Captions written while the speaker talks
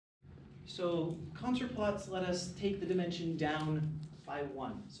So contour plots let us take the dimension down by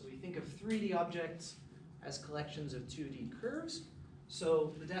 1. So we think of 3D objects as collections of 2D curves.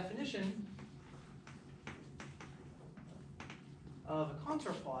 So the definition of a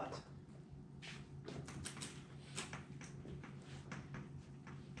contour plot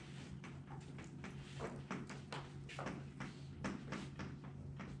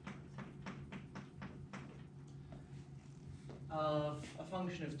of a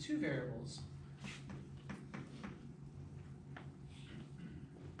function of 2 variables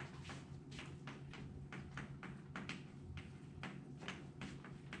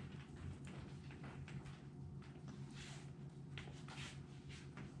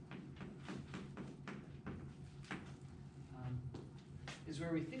is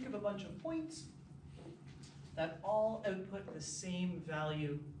where we think of a bunch of points that all output the same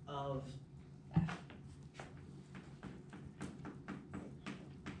value of f.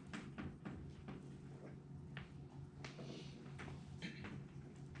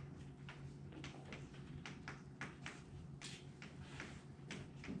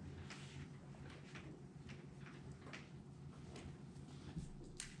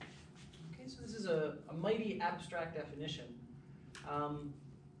 Okay, so this is a mighty abstract definition.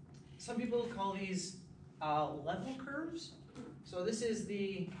 Some people call these level curves. So this is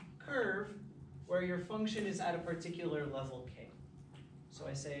the curve where your function is at a particular level k. So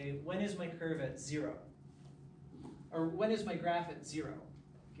I say, when is my curve at 0? Or when is my graph at 0?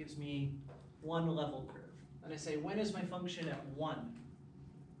 It gives me one level curve. And I say, when is my function at 1?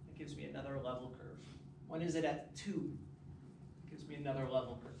 It gives me another level curve. When is it at 2? It gives me another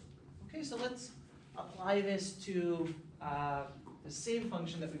level curve. Okay, so let's apply this to the same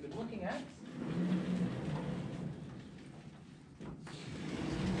function that we've been looking at.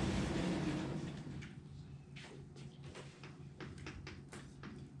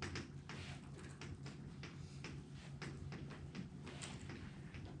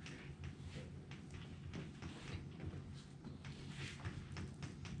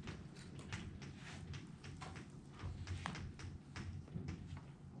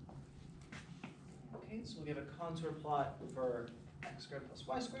 Okay, so we'll give a contour plot for x squared plus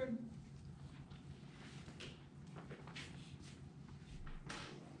y squared.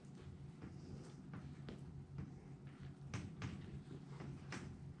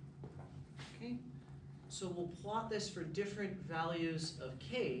 Okay, so we'll plot this for different values of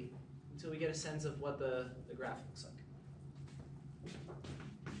k until we get a sense of what the graph looks like.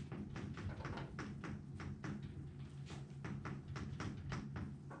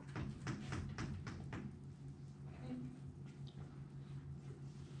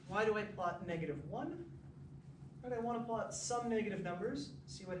 Why do I plot -1? Right, I want to plot some negative numbers,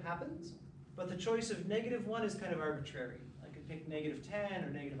 see what happens. But the choice of -1 is kind of arbitrary. I could pick -10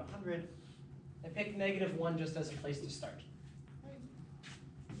 or -100. I pick -1 just as a place to start. Right.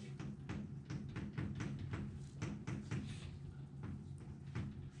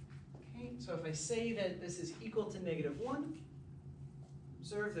 Okay, so if I say that this is equal to -1,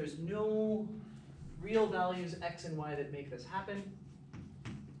 observe there's no real values x and y that make this happen.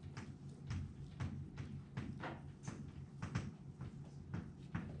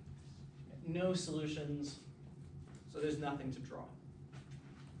 No solutions, so there's nothing to draw.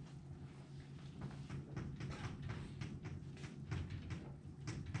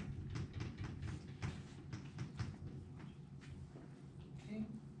 Okay.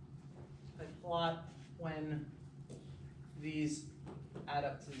 I plot when these add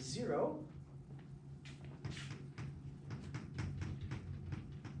up to 0.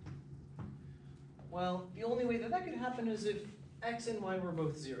 Well, the only way that that could happen is if x and y were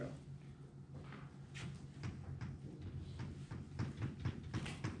both 0.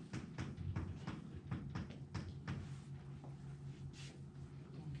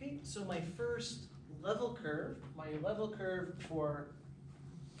 So my first level curve, for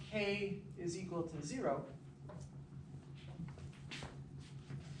k is equal to 0,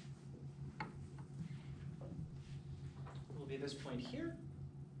 will be this point here.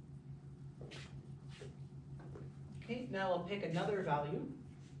 Okay, now I'll pick another value.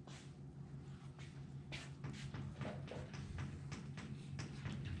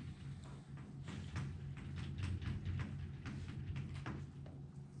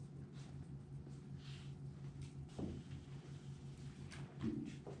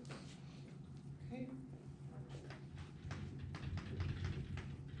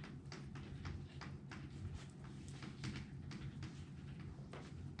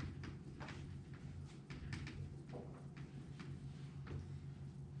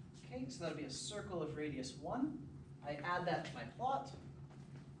 So that'll be a circle of radius 1. I add that to my plot.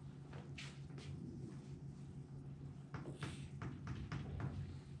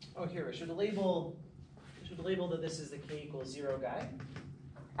 Oh, here, I should label that this is the k equals 0 guy.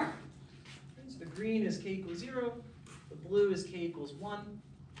 So the green is k equals 0, the blue is k equals 1.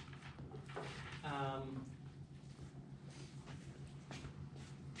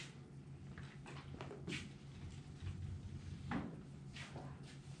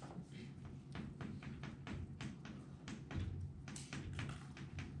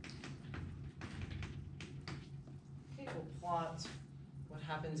 Okay, we'll plot what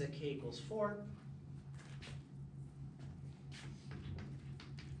happens at k equals 4.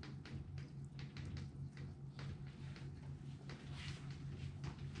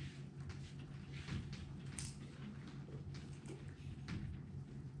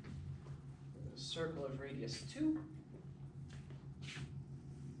 Circle of radius 2.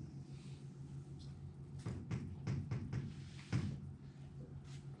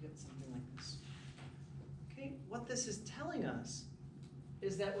 Get something like this. Okay, what this is telling us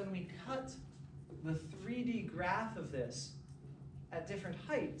is that when we cut the 3D graph of this at different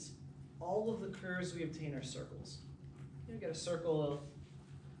heights, all of the curves we obtain are circles. You get a circle of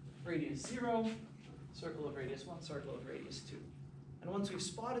radius 0, circle of radius 1, circle of radius 2. And once we've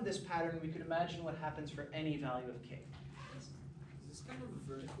spotted this pattern, we could imagine what happens for any value of k. Is this kind of a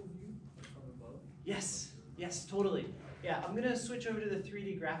vertical view from above? Yes, yes, totally. Yeah, I'm gonna switch over to the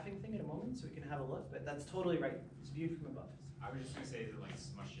 3D graphing thing in a moment so we can have a look, but that's totally right. It's viewed from above. I was just gonna say, is it like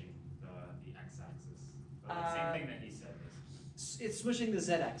smushing the x-axis? Same thing that he said. It's smushing the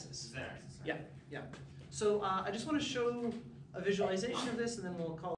z-axis. Z-axis. Yeah, yeah. So I just want to show a visualization of this, and then we'll call